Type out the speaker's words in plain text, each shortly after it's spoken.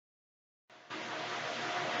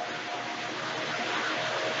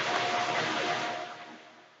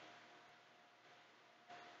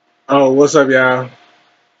Oh, what's up, y'all?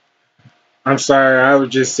 I'm sorry, I was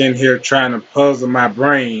just sitting here trying to puzzle my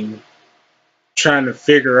brain, trying to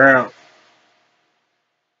figure out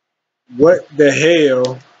what the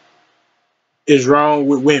hell is wrong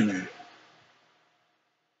with women.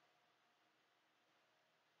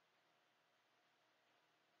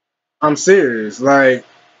 I'm serious. Like,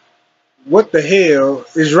 what the hell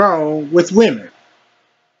is wrong with women?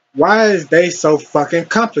 Why is they so fucking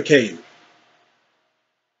complicated?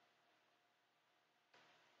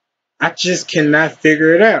 I just cannot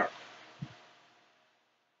figure it out.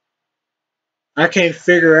 I can't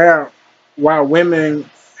figure out why women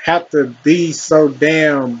have to be so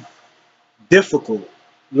damn difficult.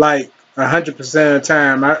 Like, 100% of the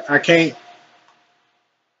time. I can't.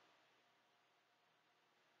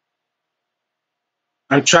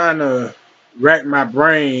 I'm trying to rack my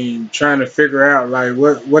brain trying to figure out like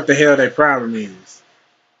what the hell their problem is.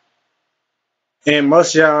 And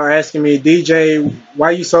most of y'all are asking me, DJ, why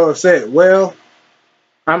you so upset? Well,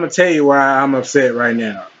 I'm gonna tell you why I'm upset right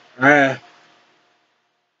now. I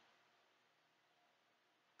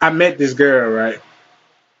I met this girl right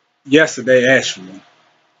yesterday actually.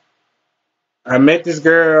 I met this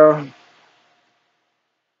girl.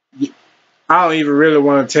 I don't even really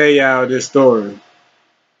want to tell y'all this story.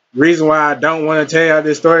 Reason why I don't want to tell y'all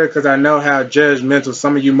this story because I know how judgmental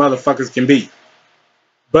some of you motherfuckers can be.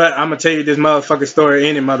 But I'm gonna tell you this motherfucking story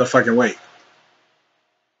any motherfucking way.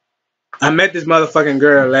 I met this motherfucking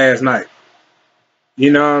girl last night.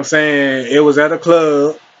 You know what I'm saying? It was at a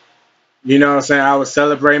club. You know what I'm saying? I was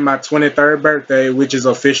celebrating my 23rd birthday, which is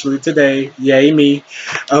officially today. Yay me.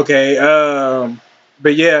 Okay.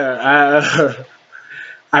 But yeah,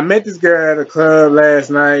 I met this girl at a club last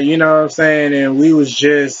night. You know what I'm saying? And we was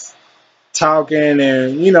just talking,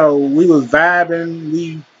 and we was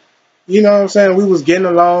vibing. You know what I'm saying? We was getting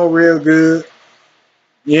along real good.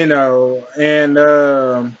 And at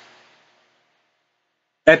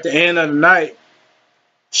the end of the night,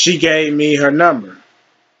 she gave me her number,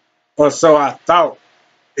 or so I thought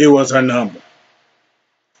it was her number.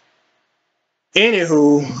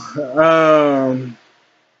 Anywho,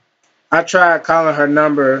 I tried calling her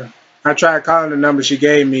number. I tried calling the number she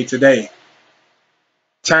gave me today.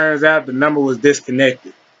 Turns out the number was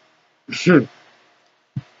disconnected.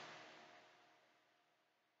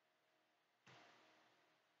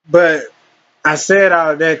 But I said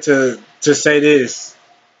all that to say this.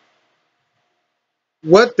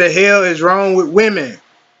 What the hell is wrong with women?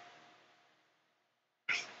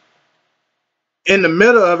 In the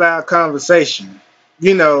middle of our conversation,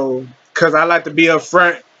 because I like to be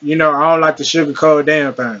upfront, I don't like to sugarcoat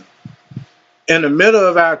damn thing. In the middle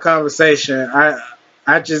of our conversation, I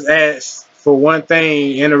just asked for one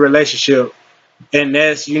thing in a relationship, and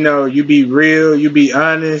that's you be real, you be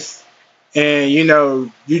honest, and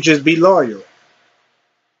you just be loyal.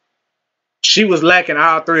 She was lacking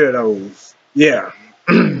all three of those. Yeah.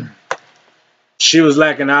 She was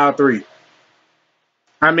lacking all three.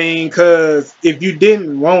 I mean, because if you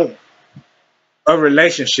didn't want a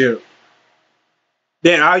relationship,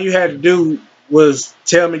 then all you had to do was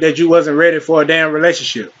tell me that you wasn't ready for a damn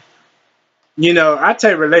relationship. I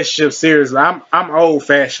take relationships seriously. I'm old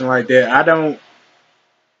fashioned like that. I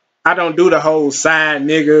don't do the whole side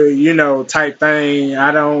nigga, type thing.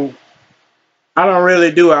 I don't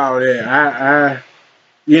really do all that.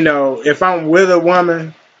 If I'm with a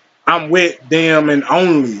woman, I'm with them and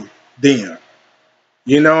only them.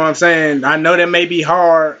 You know what I'm saying? I know that may be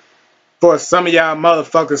hard for some of y'all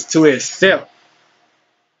motherfuckers to accept,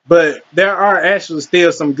 but there are actually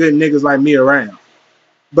still some good niggas like me around.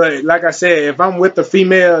 But like I said, if I'm with a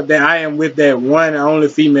female, then I am with that one and only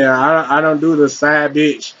female. I don't do the side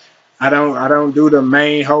bitch. I don't do the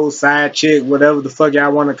main whole side chick, whatever the fuck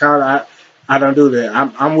y'all want to call it. I don't do that.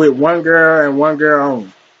 I'm with one girl and one girl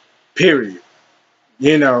only. Period.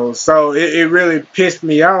 So it really pissed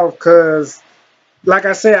me off because, like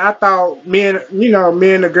I said, I thought me and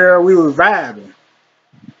the girl, we was vibing.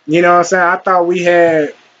 You know what I'm saying? I thought we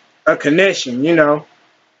had a connection.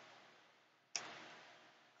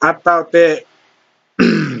 I thought that.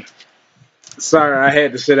 Sorry, I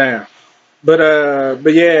had to sit down. But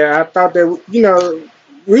yeah, I thought that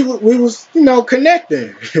we was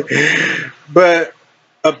connecting, but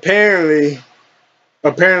apparently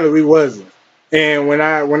we wasn't. And when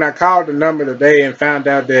I called the number today and found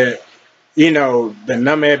out that the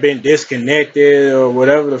number had been disconnected or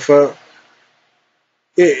whatever the fuck,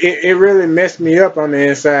 it really messed me up on the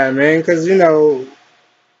inside, man. Because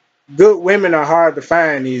good women are hard to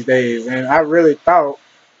find these days, and I really thought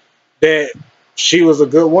that she was a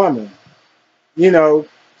good woman.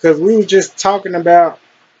 Because we were just talking about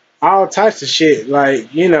all types of shit.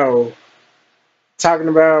 Like, talking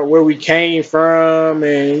about where we came from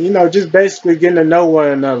and, just basically getting to know one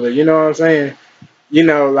another. You know what I'm saying?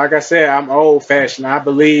 Like I said, I'm old fashioned. I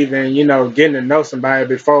believe in, getting to know somebody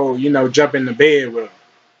before, jump in the bed with them.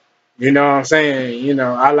 You know what I'm saying?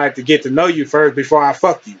 I like to get to know you first before I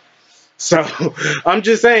fuck you. So I'm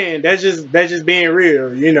just saying that's just being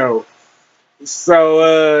real.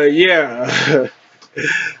 So yeah.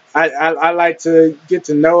 I like to get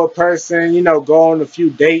to know a person, go on a few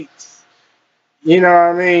dates, you know what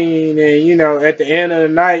I mean? And at the end of the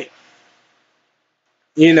night,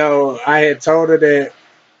 I had told her that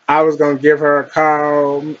I was gonna give her a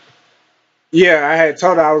call. Yeah, I had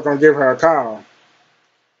told her I was gonna give her a call.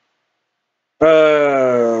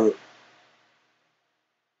 Uh,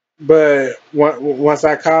 but once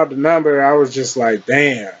I called the number, I was just like,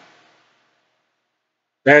 damn,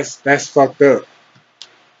 that's fucked up.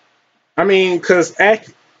 I mean, cause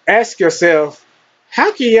ask yourself,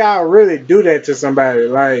 how can y'all really do that to somebody?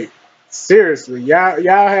 Like, seriously, y'all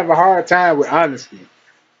have a hard time with honesty.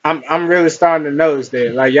 I'm really starting to notice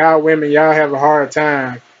that. Like, y'all women, y'all have a hard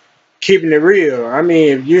time keeping it real. I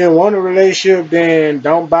mean, if you didn't want a relationship, then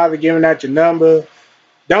don't bother giving out your number.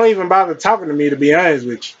 Don't even bother talking to me, to be honest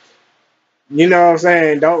with you. You know what I'm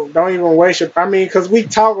saying? Don't even waste your. I mean, cause we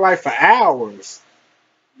talk like for hours.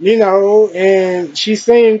 And she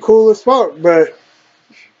seemed cool as fuck, but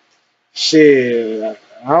shit,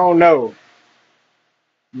 I don't know.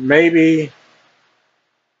 Maybe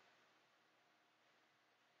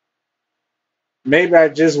maybe I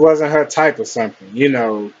just wasn't her type or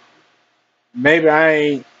something. Maybe I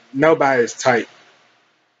ain't nobody's type.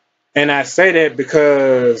 And I say that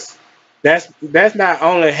because that's not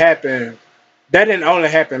only happened. That didn't only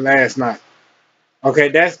happen last night. Okay,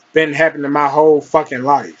 that's been happening my whole fucking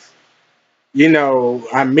life.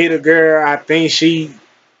 I meet a girl, I think she,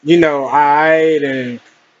 alright, and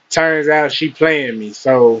turns out she playing me.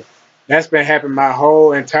 So that's been happening my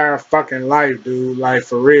whole entire fucking life, dude. Like,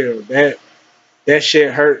 for real. That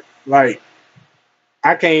shit hurt. Like,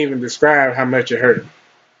 I can't even describe how much it hurt.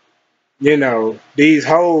 These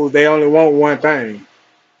hoes, they only want one thing,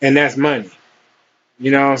 and that's money.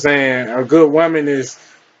 You know what I'm saying? A good woman is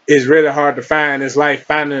really hard to find. It's like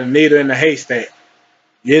finding a needle in a haystack,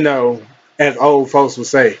 you know, as old folks would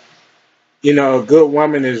say. A good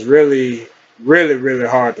woman is really, really, really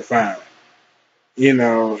hard to find. And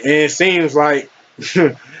it seems like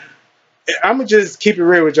I'm gonna just keep it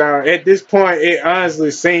real with y'all. At this point, it honestly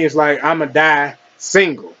seems like I'm gonna die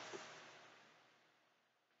single.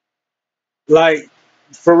 Like,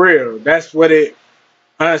 for real. That's what it,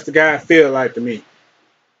 honest to God, feel like to me.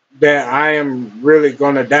 That I am really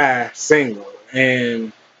gonna die single.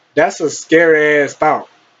 And that's a scary ass thought.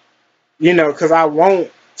 Because I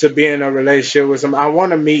want to be in a relationship with some. I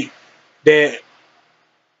want to meet that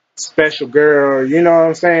special girl, you know what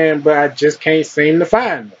I'm saying? But I just can't seem to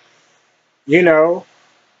find her. You know,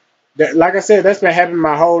 that, like I said, that's been happening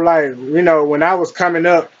my whole life. When I was coming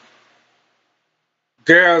up,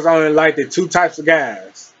 girls only liked the two types of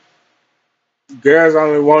guys. Girls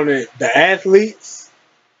only wanted the athletes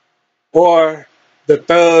or the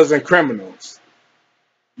thugs and criminals.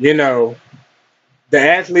 You know, the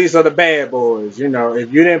athletes are the bad boys.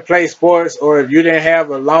 If you didn't play sports or if you didn't have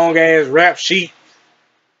a long ass rap sheet,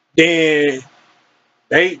 then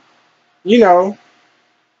they, you know,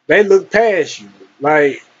 they look past you.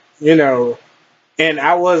 Like, you know, and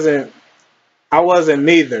I wasn't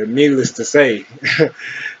neither, needless to say.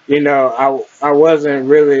 I wasn't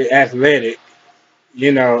really athletic,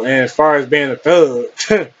 and as far as being a thug,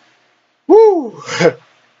 whoo,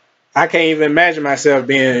 I can't even imagine myself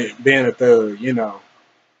being a thug.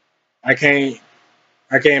 I can't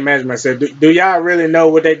I can't imagine myself. Do y'all really know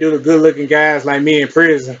what they do to good looking guys like me in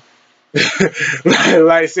prison?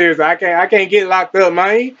 like seriously, I can't get locked up,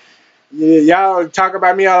 man. Y'all talk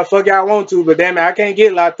about me all the fuck y'all want to, but damn it, I can't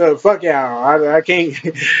get locked up. Fuck y'all. I can't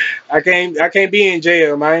I can't be in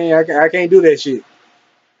jail, man. I can't do that shit.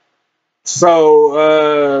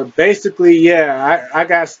 So basically, yeah, I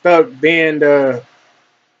got stuck being the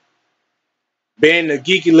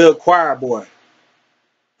geeky little choir boy.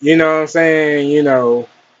 You know what I'm saying?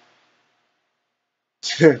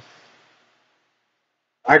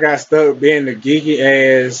 I got stuck being the geeky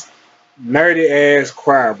ass, nerdy ass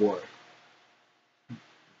choir boy.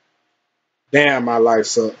 Damn, my life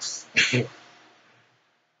sucks.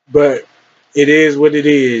 But it is what it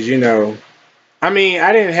is. I mean,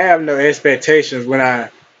 I didn't have no expectations when I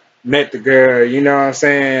met the girl, you know what I'm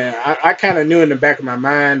saying? I kind of knew in the back of my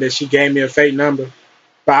mind that she gave me a fake number,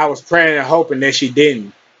 but I was praying and hoping that she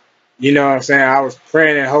didn't. You know what I'm saying? I was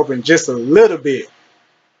praying and hoping just a little bit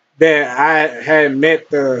that I had met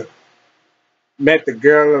the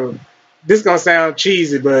girl of, this gonna sound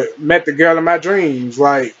cheesy, but met the girl of my dreams.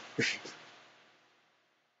 Like,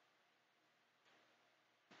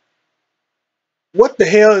 what the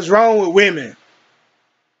hell is wrong with women?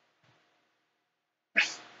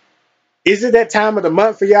 Is it that time of the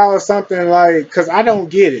month for y'all or something? Like, cause I don't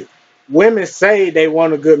get it. Women say they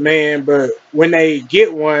want a good man, but when they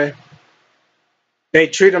get one, they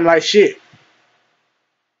treat them like shit,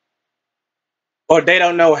 or they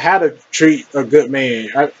don't know how to treat a good man.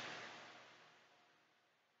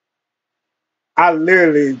 I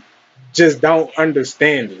literally just don't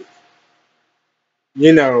understand it.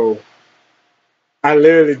 You know, I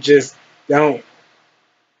literally just don't.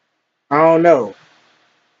 I don't know.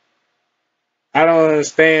 I don't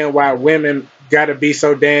understand why women got to be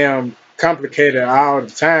so damn complicated all the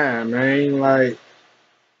time, man. Like,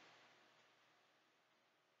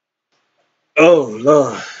 oh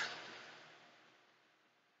Lord,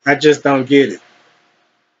 I just don't get it.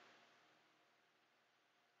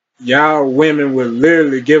 Y'all women would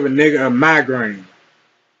literally give a nigga a migraine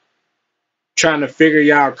trying to figure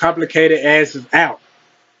y'all complicated asses out.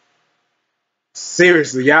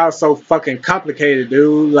 Seriously, y'all so fucking complicated,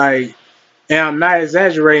 dude. Like, and I'm not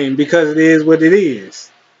exaggerating because it is what it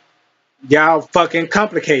is. Y'all fucking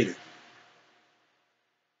complicated.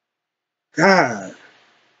 God,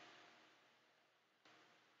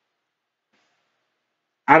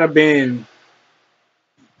 I'd have been,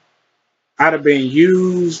 I'd have been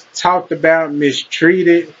used, talked about,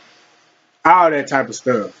 mistreated, all that type of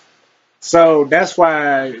stuff. So that's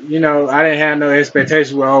why, I didn't have no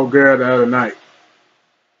expectations with old girl the other night.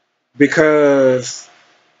 Because,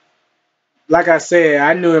 like I said,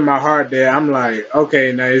 I knew in my heart that I'm like,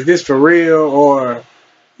 okay, now is this for real, or,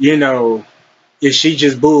 you know, is she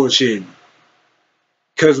just bullshitting?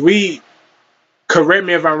 Because correct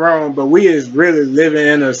me if I'm wrong, but we is really living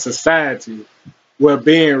in a society where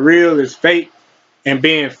being real is fake and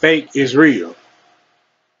being fake is real.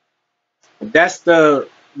 That's the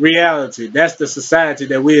reality. That's the society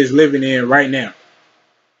that we is living in right now.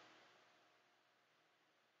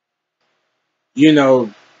 You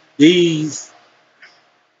know, these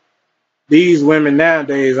these women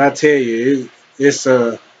nowadays, I tell you, it's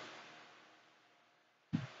a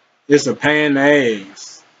pain in the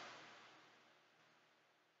ass.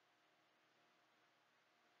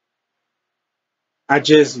 I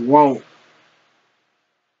just want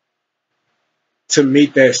to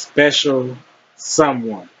meet that special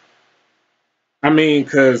someone. I mean,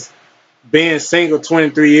 cause being single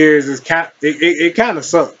 23 years is it kind of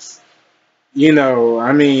sucks.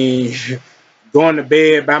 I mean, going to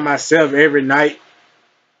bed by myself every night,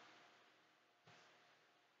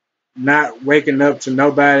 not waking up to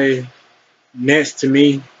nobody next to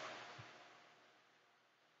me.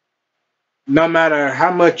 No matter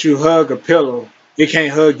how much you hug a pillow, it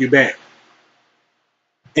can't hug you back.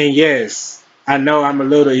 And yes, I know I'm a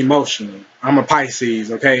little emotional. I'm a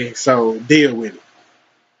Pisces, okay? So deal with it.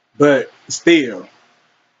 But still,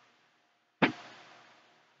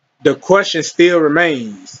 the question still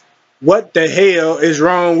remains. What the hell is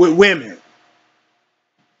wrong with women?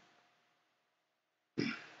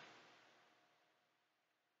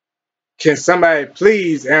 Can somebody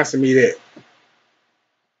please answer me that?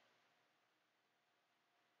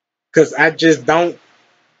 Cause I just don't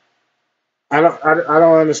I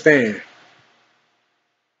don't understand.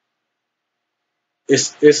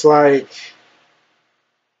 It's like,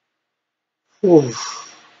 whew,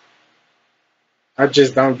 I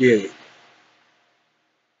just don't get it.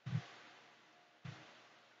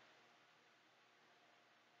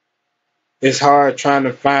 It's hard trying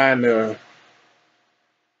to find a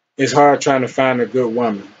it's hard trying to find a good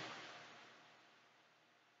woman.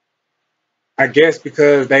 I guess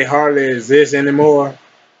because they hardly exist anymore.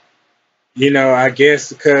 I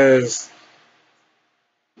guess because,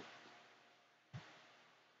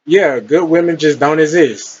 yeah, good women just don't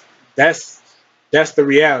exist. That's that's the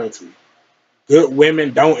reality. Good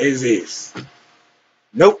women don't exist.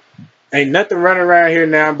 Nope. Ain't nothing running around here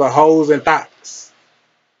now but hoes and thoughts.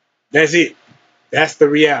 That's it. That's the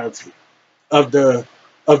reality of the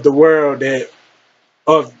world, that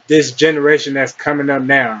of this generation that's coming up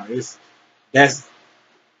now. That's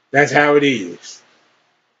that's how it is.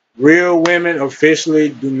 Real women officially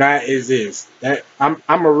do not exist. That I'm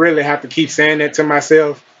gonna really have to keep saying that to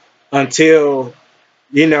myself until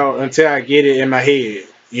until I get it in my head.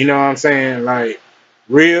 You know what I'm saying? Like,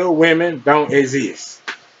 real women don't exist.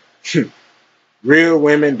 Real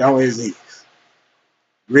women don't exist.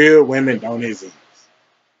 Real women don't exist.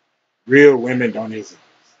 Real women don't exist.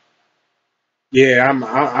 Yeah, I'm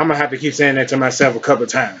gonna have to keep saying that to myself a couple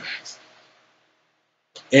times.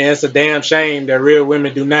 And it's a damn shame that real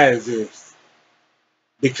women do not exist,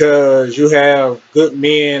 because you have good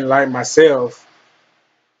men like myself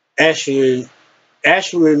actually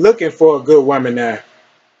looking for a good woman now.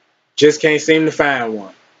 Just can't seem to find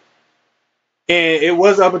one. And it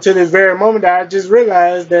was up until this very moment that I just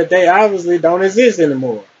realized that they obviously don't exist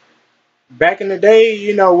anymore. Back in the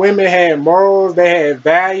day, women had morals, they had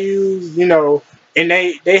values, and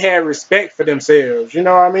they had respect for themselves. You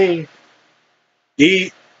know what I mean?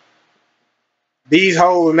 These these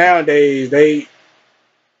hoes nowadays, they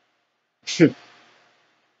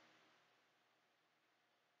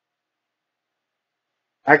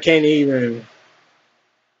I can't even,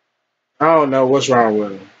 I don't know what's wrong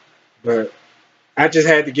with them. But I just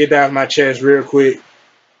had to get that off my chest real quick,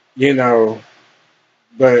 you know.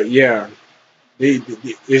 But yeah,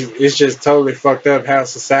 it's just totally fucked up how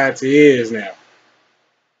society is now.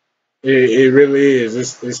 It really is.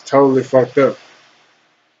 It's totally fucked up,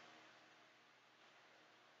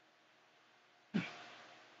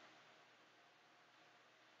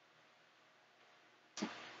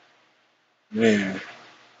 man.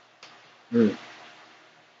 Mm.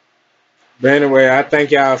 But anyway, I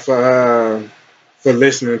thank y'all for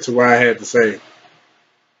listening to what I had to say,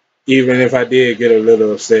 even if I did get a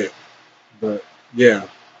little upset. But yeah,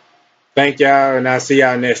 thank y'all, and I'll see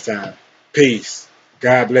y'all next time. Peace.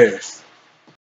 God bless.